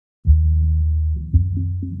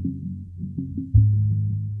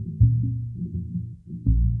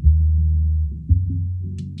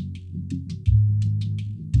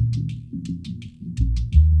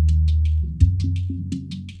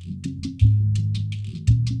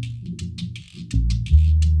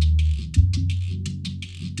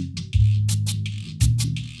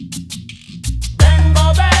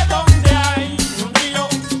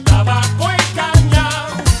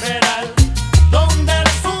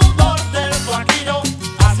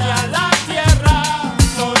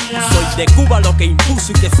De Cuba lo que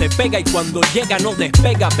impuso y que se pega, y cuando llega no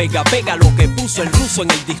despega. Pega, pega lo que puso el ruso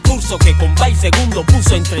en el discurso que con pa' y segundo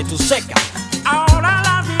puso entre tus secas. Ahora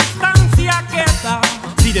la distancia queda.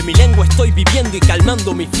 Si de mi lengua estoy viviendo y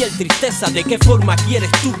calmando mi fiel tristeza, ¿de qué forma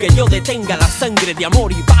quieres tú que yo detenga la sangre de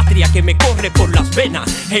amor y patria que me corre por las venas?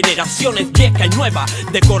 Generaciones vieja y nueva,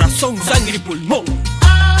 de corazón, sangre y pulmón.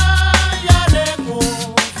 Allá lejos,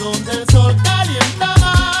 donde el sol calienta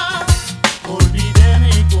más, olvidé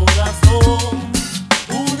mi corazón,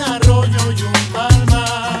 un arroyo y un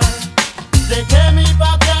palmar. Dejé mi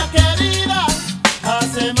patria querida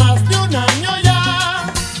hace más de un año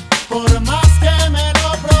ya. Por más que me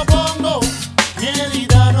lo propongo, mi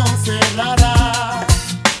herida no cerrará.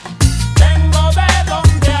 Vengo de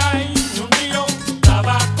donde hay un río,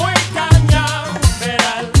 tabaco y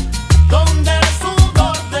cañaveral, donde el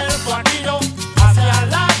sudor del guajiro hacia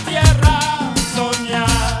la tierra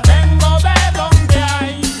soñar. Vengo de donde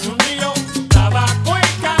hay un río, tabaco y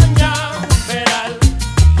cañaveral,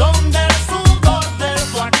 donde el sudor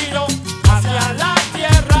del guajiro hacia la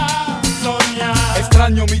tierra soñar.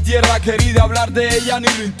 Extraño mi tierra querida, hablar de ella ni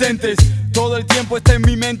lo intentes. Todo el tiempo está en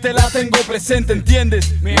mi mente, la tengo presente,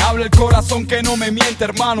 ¿entiendes? Me habla el corazón que no me miente,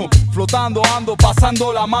 hermano. Flotando ando,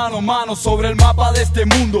 pasando la mano, mano sobre el mapa de este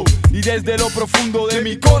mundo. Y desde lo profundo de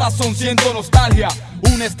mi corazón siento nostalgia,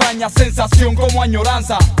 una extraña sensación como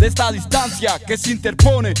añoranza de esta distancia que se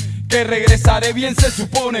interpone, que regresaré bien se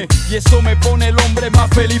supone. Y eso me pone el hombre más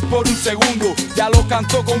feliz por un segundo. Ya lo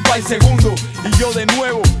cantó con pa' y segundo, y yo de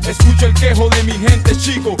nuevo escucho el quejo de mi gente,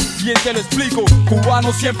 chico. Bien te lo explico,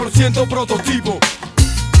 cubano 100% prototipo.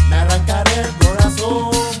 Me arrancaré el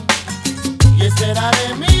corazón y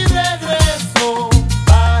esperaré mi regreso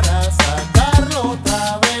para sacarlo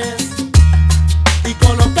otra vez y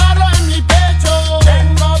colocarlo en mi pecho.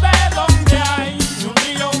 Vengo de donde hay un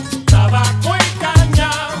río, tabaco y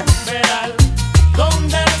cañaveral,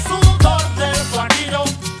 donde el sudor del guajiro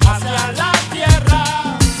hacia la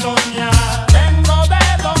tierra soñar. Vengo de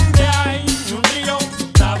donde hay un río,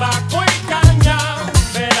 tabaco y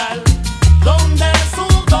cañaveral, donde el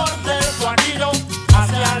sudor del guajiro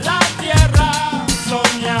hacia la tierra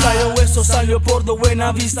soñar. Cayo Hueso salió por de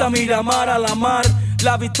Buena Vista, Miramar a la mar.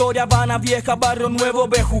 La Victoria, Habana Vieja, Barrio Nuevo,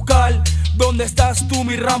 Bejucal. ¿Dónde estás tú,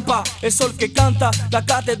 mi rampa? El sol que canta, la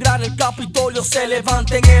catedral, el Capitolio se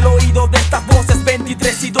levanta en el oído de estas voces.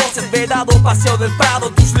 23 y 12, Vedado, Paseo del Prado,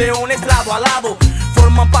 tus leones lado a lado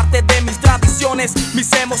forman parte de mis tradiciones,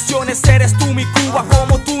 mis emociones. Eres tú mi Cuba,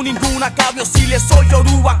 como tú ninguna. Cabio si le soy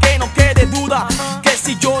Yoruba, que no quede duda que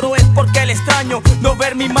si lloro es porque el extraño no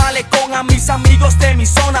ver mi malecón. A mis amigos de mi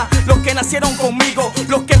zona, los que nacieron conmigo,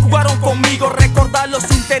 los que jugaron conmigo, recordarlos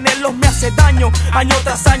sin tenerlos me hace daño. Año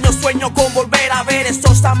tras año sueño con volver a ver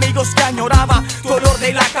esos amigos que añoraba.